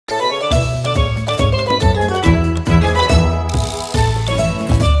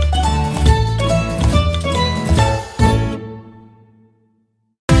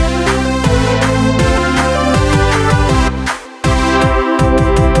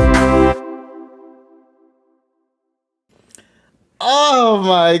Oh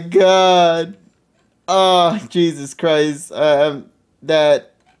my god. Oh Jesus Christ. That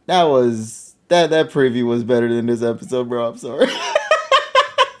preview was better than this episode, bro. I'm sorry.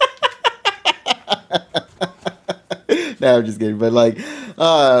 No, I'm just kidding. But like,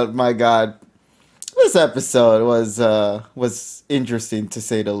 oh my god, this episode was interesting to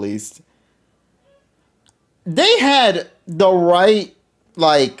say the least. They had the right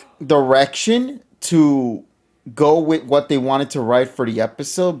like direction to go with what they wanted to write for the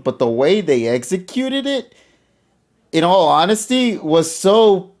episode, but the way they executed it, in all honesty, was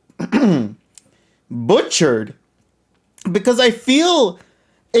so butchered because I feel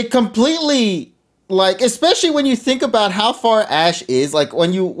it completely like, especially when you think about how far Ash is, like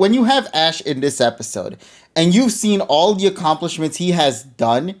when you have Ash in this episode and you've seen all the accomplishments he has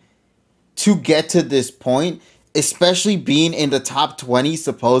done to get to this point, especially being in the top 20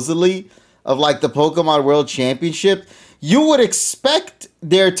 supposedly of like the Pokemon World Championship, you would expect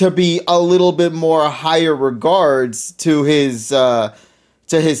there to be a little bit more higher regards to his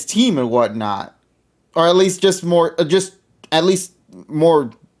team and whatnot, or at least at least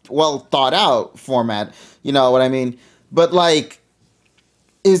more well thought out format. You know what I mean? But like,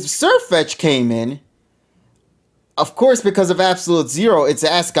 his Surfetch came in. Of course, because of Absolute Zero, its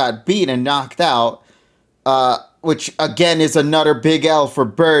ass got beat and knocked out. Which, again, is another big L for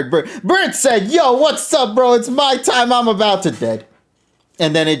Bird. Bird said, yo, what's up, bro? It's my time. I'm about to dead.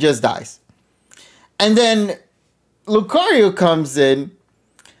 And then it just dies. And then Lucario comes in.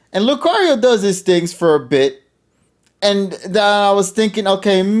 And Lucario does his things for a bit. And then I was thinking,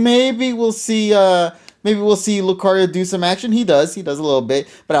 okay, maybe we'll see Lucario do some action. He does a little bit.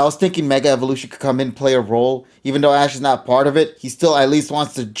 But I was thinking Mega Evolution could come in and play a role. Even though Ash is not part of it, he still at least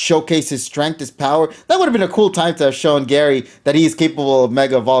wants to showcase his strength, his power. That would have been a cool time to have shown Gary that he is capable of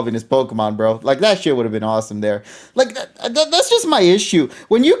Mega Evolving his Pokemon, bro. Like, that shit would have been awesome there. Like, that's just my issue.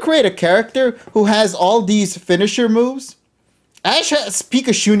 When you create a character who has all these finisher moves, Ash has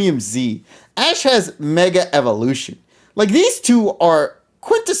Pikachu Z. Ash has Mega Evolution. Like, these two are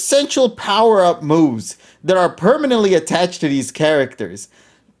quintessential power-up moves that are permanently attached to these characters.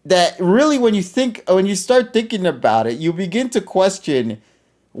 That really, when you start thinking about it, you begin to question,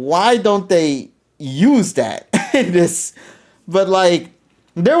 why don't they use that in this? But like,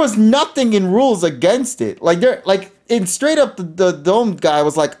 there was nothing in rules against it. Like, in straight up, the Dome guy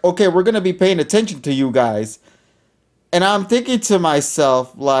was like, okay, we're gonna be paying attention to you guys. And I'm thinking to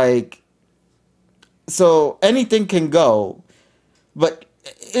myself, like, so anything can go. But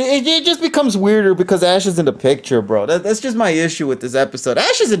it just becomes weirder because Ash is in the picture, bro. That's just my issue with this episode.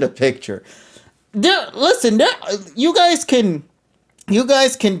 Ash is in the picture. You guys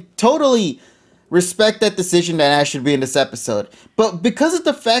can totally respect that decision that Ash should be in this episode. But because of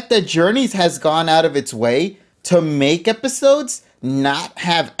the fact that Journeys has gone out of its way to make episodes not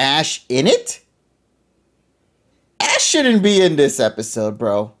have Ash in it, Ash shouldn't be in this episode,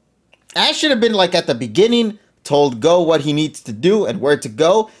 bro. Ash should have been like at the beginning, told Go what he needs to do and where to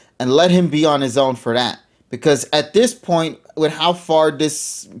go, and let him be on his own for that. Because at this point, with how far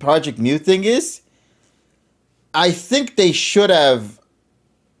this Project Mew thing is, I think they should have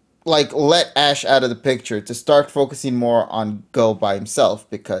like let Ash out of the picture to start focusing more on Go by himself.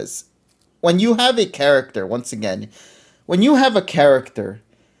 Because when you have a character, once again, when you have a character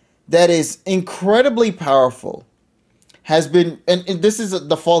that is incredibly powerful, has been, and this is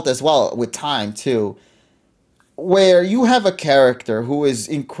the fault as well with time too, where you have a character who is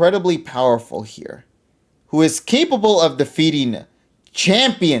incredibly powerful here, who is capable of defeating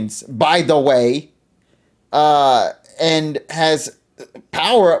champions, by the way, and has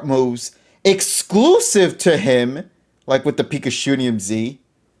power-up moves exclusive to him, like with the Pikachu Z.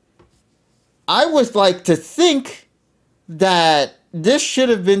 I would like to think that this should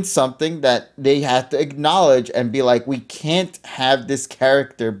have been something that they had to acknowledge and be like, we can't have this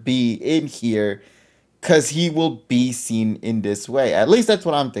character be in here because he will be seen in this way. At least that's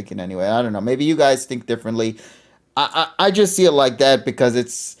what I'm thinking anyway. I don't know. Maybe you guys think differently. I just see it like that because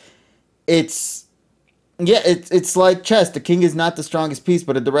it's like chess. The king is not the strongest piece,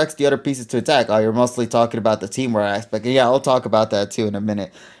 but it directs the other pieces to attack. Oh, you're mostly talking about the teamwork aspect. Yeah, I'll talk about that too in a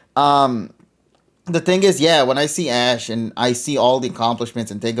minute. The thing is, yeah, when I see Ash and I see all the accomplishments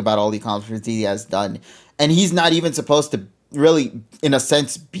and think about all the accomplishments he has done, and he's not even supposed to really, in a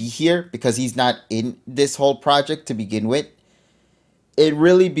sense, be here because he's not in this whole project to begin with, it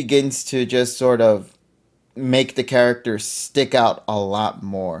really begins to just sort of make the character stick out a lot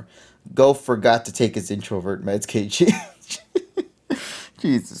more. Go forgot to take his introvert meds, KG.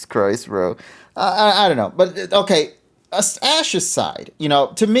 Jesus Christ, bro. I don't know. But, okay, Ash's side, you know,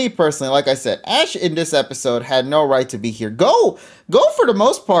 to me personally, like I said, Ash in this episode had no right to be here. Go for the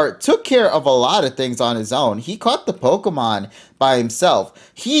most part took care of a lot of things on his own. He caught the Pokemon by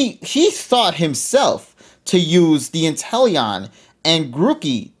himself. He thought himself to use the Inteleon and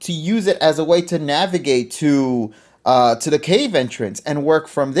Grookey to use it as a way to navigate to the cave entrance and work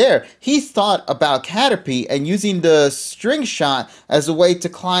from there. He thought about Caterpie and using the string shot as a way to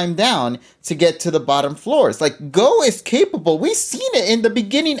climb down to get to the bottom floors. Like, Go is capable. We've seen it in the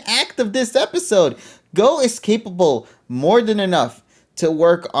beginning act of this episode. Go is capable more than enough to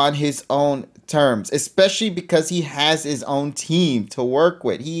work on his own terms, especially because he has his own team to work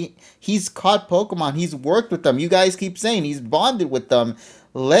with. He's caught Pokemon. He's worked with them. You guys keep saying he's bonded with them.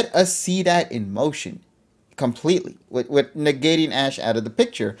 Let us see that in motion. Completely with negating Ash out of the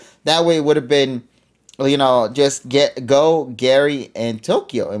picture. That way it would have been, you know, just Go, Gary, and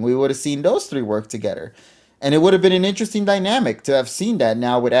Tokyo, and we would have seen those three work together, and it would have been an interesting dynamic to have seen that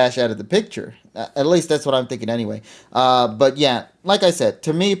now with Ash out of the picture. At least that's what I'm thinking anyway. But yeah, like I said,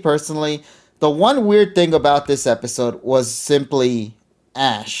 to me personally, the one weird thing about this episode was simply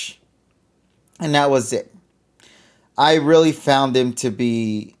Ash, and that was it. I really found him to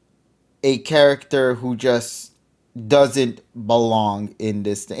be a character who just doesn't belong in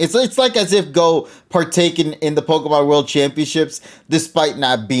this thing. It's like as if Go partaking in the Pokemon World Championships despite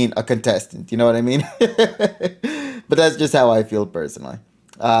not being a contestant. You know what I mean? But that's just how I feel personally.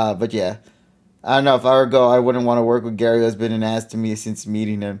 But yeah, I don't know. If I were Go, I wouldn't want to work with Gary, who has been an ass to me since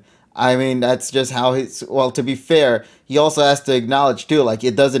meeting him. I mean, that's just how he's... Well, to be fair, he also has to acknowledge, too, like,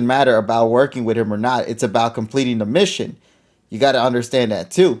 it doesn't matter about working with him or not. It's about completing the mission. You got to understand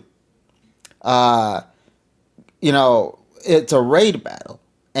that, too. You know, it's a raid battle,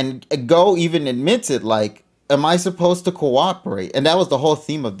 and Go even admits it, like, am I supposed to cooperate? And that was the whole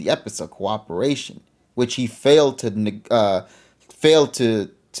theme of the episode, cooperation, which he failed to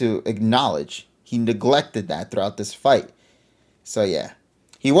acknowledge. He neglected that throughout this fight. So yeah,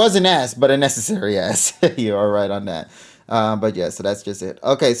 he was an ass, but a necessary ass. You're all right on that. But yeah, so that's just it.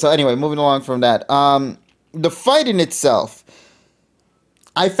 Okay, so anyway, moving along from that, the fight in itself,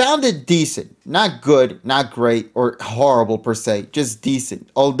 I found it decent. Not good, not great, or horrible per se. Just decent.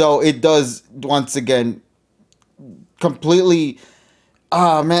 Although it does, once again, completely...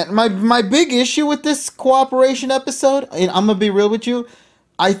 man, my big issue with this cooperation episode, and I'm going to be real with you,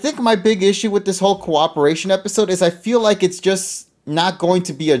 I think my big issue with this whole cooperation episode is I feel like it's just not going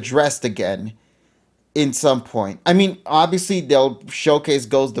to be addressed again in some point. I mean, obviously, they'll showcase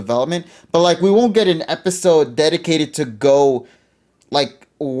Go's development, but, like, we won't get an episode dedicated to Go, like,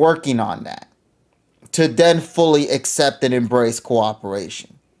 working on that to then fully accept and embrace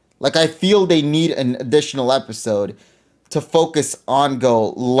cooperation. Like, I feel they need an additional episode to focus on Go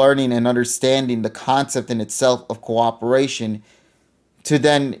learning and understanding the concept in itself of cooperation to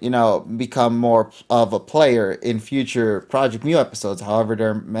then, you know, become more of a player in future Project Mew episodes, however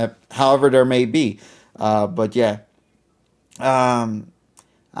there may be. But yeah, I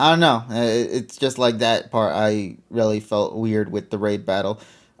don't know. It's just like that part. I really felt weird with the raid battle.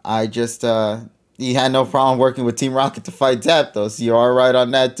 I just, he had no problem working with Team Rocket to fight Zapdos. So you're all right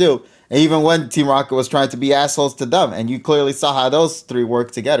on that too. And even when Team Rocket was trying to be assholes to them, and you clearly saw how those three work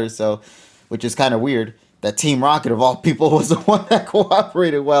together. So, which is kind of weird that Team Rocket of all people was the one that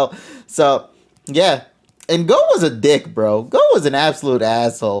cooperated well. So yeah, and Go was a dick, bro. Go was an absolute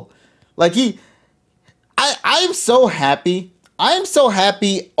asshole. Like I'm so happy. I am so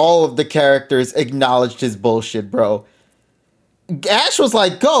happy all of the characters acknowledged his bullshit, bro. Ash was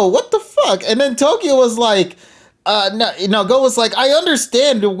like, Go, what the fuck? And then Tokyo was like, no, Go was like, I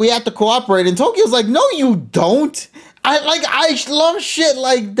understand we have to cooperate. And Tokyo's like, no, you don't. I love shit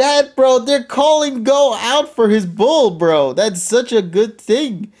like that, bro. They're calling Go out for his bull, bro. That's such a good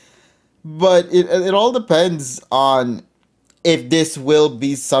thing. But it all depends on if this will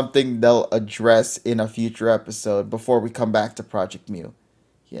be something they'll address in a future episode before we come back to Project Mew.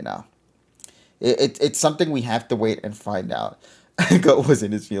 You know, it's something we have to wait and find out. Go was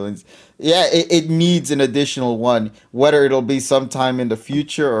in his feelings. Yeah, it needs an additional one. Whether it'll be sometime in the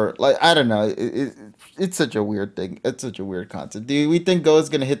future or, like, I don't know. It's such a weird thing. It's such a weird concept. Do we think Go is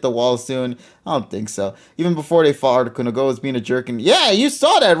going to hit the wall soon? I don't think so. Even before they fought Articuno, Go was being a jerk. And yeah, you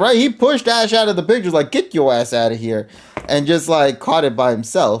saw that, right? He pushed Ash out of the pictures, like, get your ass out of here. And just, like, caught it by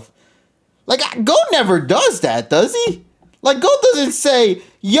himself. Like, Go never does that, does he? Like, Go doesn't say,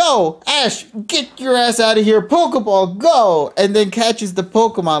 yo, Ash, get your ass out of here, Pokeball, go, and then catches the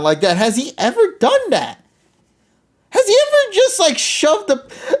Pokemon like that. Has he ever done that? Has he ever just, like, shoved the...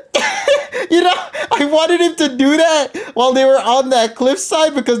 You know, I wanted him to do that while they were on that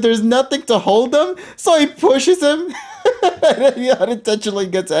cliffside because there's nothing to hold them, so he pushes him. And then he unintentionally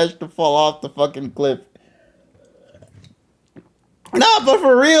gets Ash to fall off the fucking cliff. Nah, but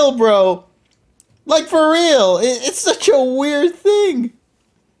for real, bro. Like, for real. It's such a weird thing.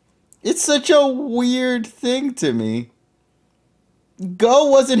 It's such a weird thing to me. Go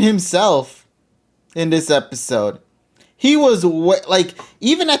wasn't himself in this episode. He was, like,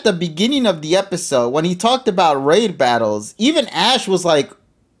 even at the beginning of the episode, when he talked about raid battles, even Ash was like,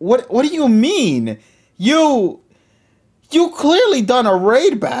 what do you mean? You clearly done a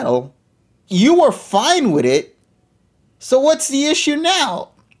raid battle. You were fine with it. So what's the issue now?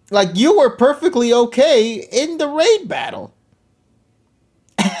 Like, you were perfectly okay in the raid battle.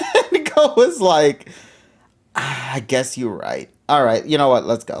 And Go was like, I guess you're right. All right, you know what?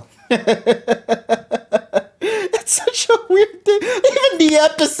 Let's go. It's such a weird thing. Even the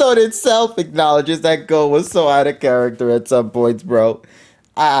episode itself acknowledges that Go was so out of character at some points, bro.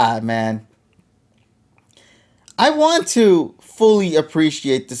 Man. I want to fully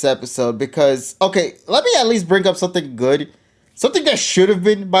appreciate this episode because, okay, let me at least bring up something good. Something that should have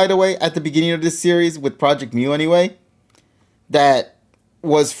been, by the way, at the beginning of this series with Project Mew anyway. That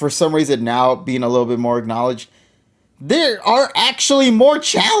was, for some reason, now being a little bit more acknowledged. There are actually more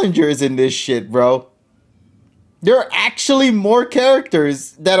challengers in this shit, bro. There are actually more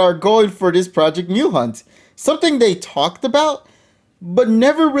characters that are going for this Project Mew hunt. Something they talked about, but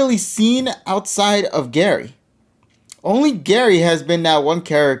never really seen outside of Gary. Only Gary has been that one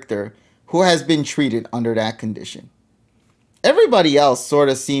character who has been treated under that condition. Everybody else sort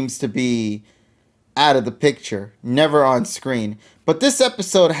of seems to be out of the picture, never on screen. But this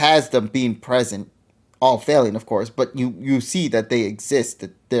episode has them being present, all failing, of course, but you see that they exist,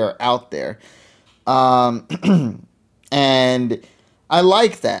 that they're out there. And I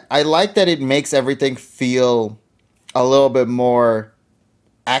like that. I like that it makes everything feel a little bit more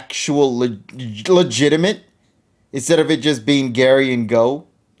actual, legitimate, instead of it just being Gary and Go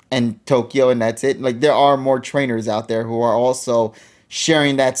and Tokyo and that's it. Like, there are more trainers out there who are also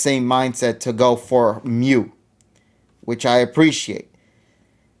sharing that same mindset to go for Mew, which I appreciate.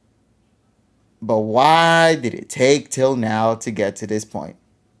 But why did it take till now to get to this point?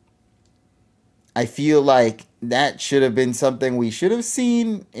 I feel like that should have been something we should have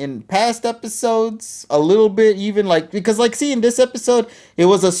seen in past episodes a little bit, even like, because like, see, in this episode, it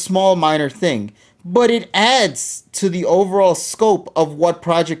was a small minor thing, but it adds to the overall scope of what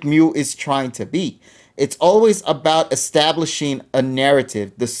Project Mew is trying to be. It's always about establishing a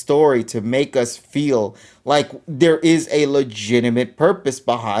narrative, the story, to make us feel like there is a legitimate purpose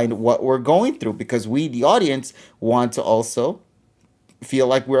behind what we're going through, because we, the audience, want to also feel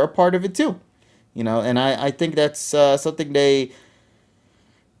like we're a part of it too. You know, and I think that's something they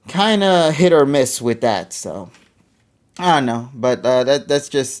kind of hit or miss with that. So I don't know, but that's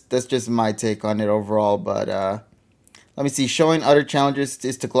just my take on it overall. But let me see. Showing other challenges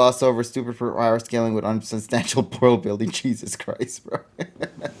is to gloss over stupid power scaling with unsubstantial world building. Jesus Christ, bro.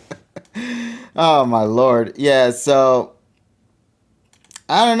 Oh my lord. Yeah. So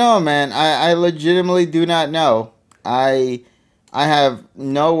I don't know, man. I legitimately do not know. I have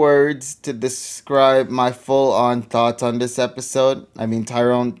no words to describe my full-on thoughts on this episode. I mean,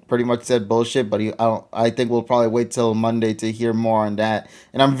 Tyrone pretty much said bullshit, but I think we'll probably wait till Monday to hear more on that.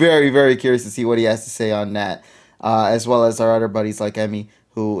 And I'm very, very curious to see what he has to say on that, as well as our other buddies like Emmy,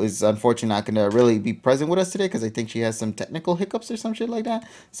 who is unfortunately not going to really be present with us today because I think she has some technical hiccups or some shit like that.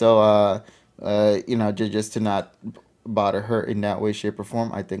 So, you know, just to not bother her in that way, shape, or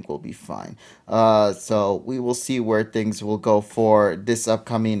form, I think we'll be fine. So we will see where things will go for this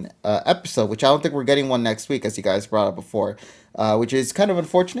upcoming episode, which I don't think we're getting one next week, as you guys brought up before, which is kind of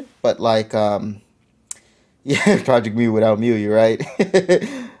unfortunate, but like, yeah, Project Mew without Mew, you're right.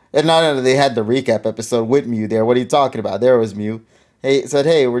 And not only they had the recap episode with Mew there, what are you talking about? There was Mew. Hey, said,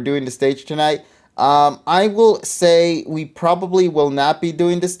 hey, we're doing the stage tonight. I will say we probably will not be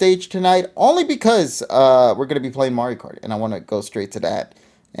doing the stage tonight, only because we're going to be playing Mario Kart, and I want to go straight to that.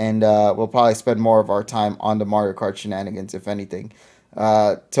 And we'll probably spend more of our time on the Mario Kart shenanigans, if anything.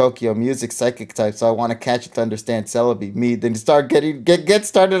 Tokyo, music, psychic type, so I want to catch it to understand Celebi. Me, then start get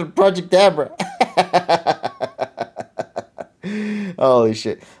started on Project Abra. Holy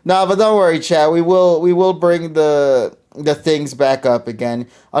shit. No, but don't worry, chat. We will bring the things back up again.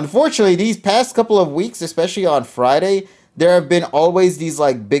 Unfortunately, these past couple of weeks, especially on Friday, there have been always these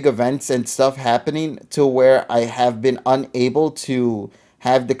like big events and stuff happening to where I have been unable to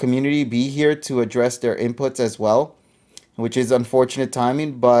have the community be here to address their inputs as well, which is unfortunate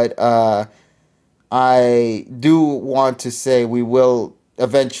timing, but I do want to say we will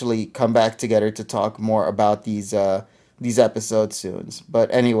eventually come back together to talk more about these episodes soon.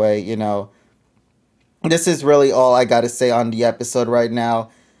 But anyway, you know, this is really all I gotta say on the episode right now.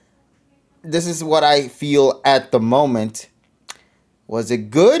 This is what I feel at the moment. Was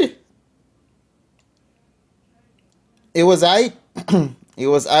it good? It was aight. It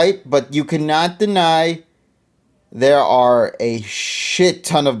was aight, but you cannot deny there are a shit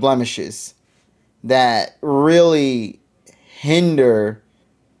ton of blemishes that really hinder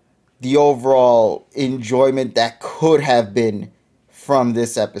the overall enjoyment that could have been from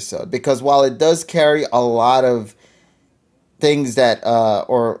this episode. Because while it does carry a lot of things that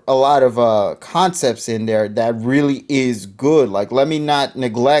or a lot of concepts in there that really is good, like let me not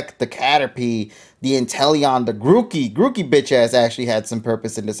neglect the Caterpie, the Inteleon, the Grookey bitch ass actually had some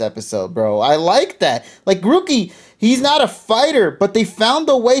purpose in this episode, bro. I like that. Like Grookey, he's not a fighter, but they found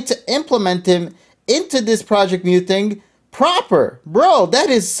a way to implement him into this Project Mew thing proper. Bro, that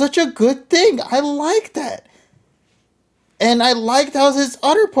is such a good thing. I like that. And I liked how his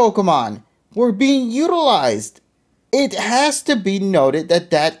other Pokemon were being utilized. It has to be noted that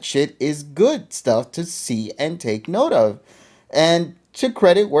that shit is good stuff to see and take note of. And to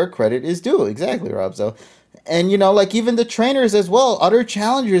credit where credit is due. Exactly, Robzo. And, you know, like even the trainers as well, other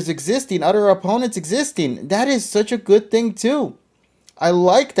challengers existing, other opponents existing. That is such a good thing too. I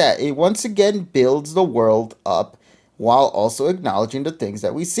like that. It once again builds the world up while also acknowledging the things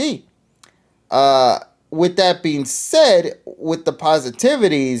that we see. With that being said, with the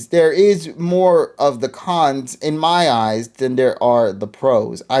positivities, there is more of the cons in my eyes than there are the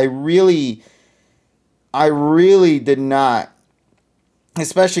pros. I really did not,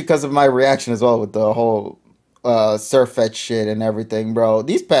 especially because of my reaction as well with the whole Surfetch shit and everything, bro.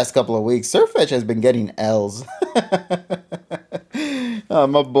 These past couple of weeks, Surfetch has been getting L's. My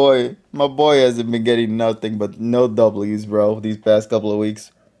boy hasn't been getting nothing but no W's, bro, these past couple of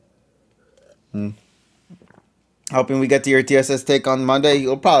weeks. Hoping we get to your TSS take on Monday.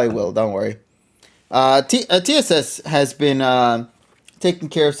 You probably will, don't worry. TSS has been taking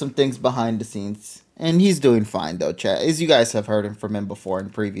care of some things behind the scenes. And he's doing fine, though, chat. As you guys have heard from him before in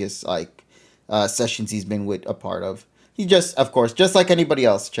previous sessions he's been with a part of. He just, of course, just like anybody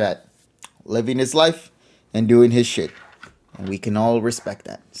else, chat. Living his life and doing his shit. And we can all respect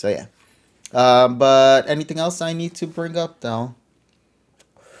that. So, yeah. But anything else I need to bring up, though?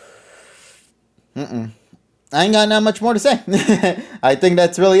 I ain't got not much more to say. I think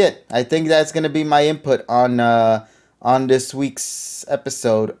that's really it. I think that's going to be my input on this week's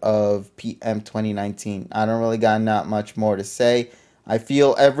episode of PM 2019. I don't really got not much more to say. I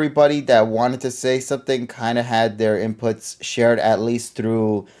feel everybody that wanted to say something kind of had their inputs shared at least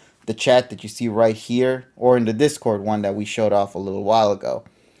through the chat that you see right here or in the Discord one that we showed off a little while ago.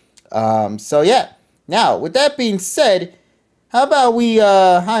 So yeah. Now, with that being said, how about we,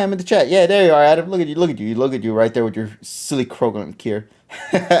 hi, I'm in the chat. Yeah, there you are, Adam. Look at you right there with your silly Krogan here.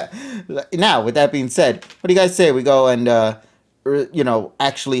 Now, with that being said, what do you guys say we go and, you know,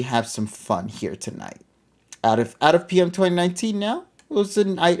 actually have some fun here tonight? Out of PM 2019 now. It was a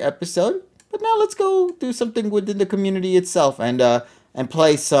night episode. But now let's go do something within the community itself and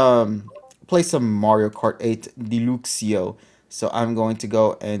play some Mario Kart 8 Deluxe. So I'm going to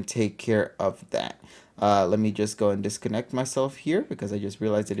go and take care of that. Let me just go and disconnect myself here because I just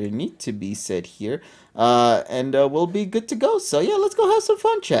realized that it need to be said here. And we'll be good to go. So yeah, let's go have some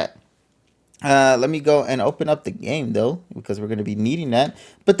fun, chat. Let me go and open up the game though, because we're going to be needing that.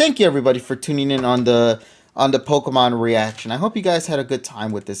 But thank you everybody for tuning in on the Pokemon reaction. I hope you guys had a good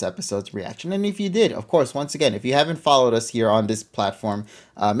time with this episode's reaction. And if you did, of course, once again, if you haven't followed us here on this platform,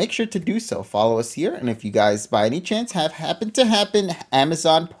 make sure to do so. Follow us here. And if you guys by any chance have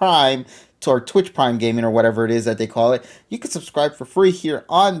Amazon Prime or Twitch Prime Gaming or whatever it is that they call it, you can subscribe for free here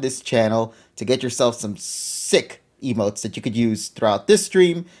on this channel to get yourself some sick emotes that you could use throughout this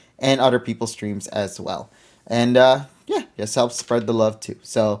stream and other people's streams as well. And yeah, just help spread the love too.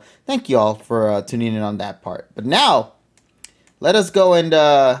 So thank you all for tuning in on that part. But now let us go and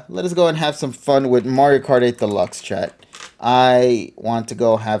have some fun with Mario Kart 8 Deluxe, chat. I want to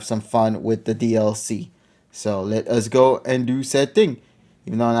go have some fun with the DLC. So let us go and do said thing.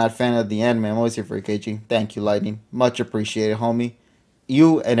 Even though I'm not a fan of the anime, I'm always here for you, KG. Thank you, Lightning. Much appreciated, homie.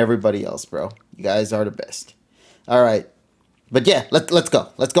 You and everybody else, bro. You guys are the best. All right. But yeah, let's go.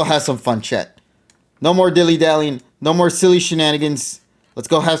 Let's go have some fun, chat. No more dilly-dallying. No more silly shenanigans. Let's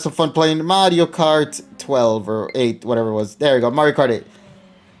go have some fun playing Mario Kart 12 or 8, whatever it was. There you go, Mario Kart 8.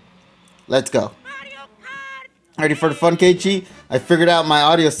 Let's go. Ready for the fun, KG? I figured out my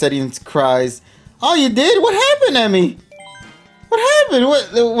audio settings cries. Oh, you did? What happened at me? What happened?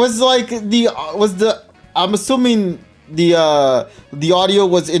 What was like I'm assuming the audio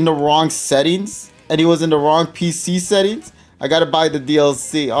was in the wrong settings and it was in the wrong PC settings. I gotta buy the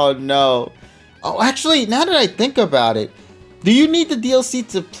DLC. Oh no. Oh, actually, now that I think about it, do you need the DLC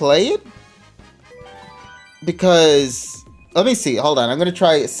to play it? Because, let me see. Hold on. I'm going to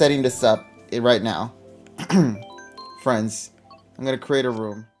try setting this up right now. Friends, I'm going to create a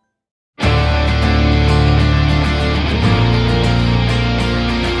room.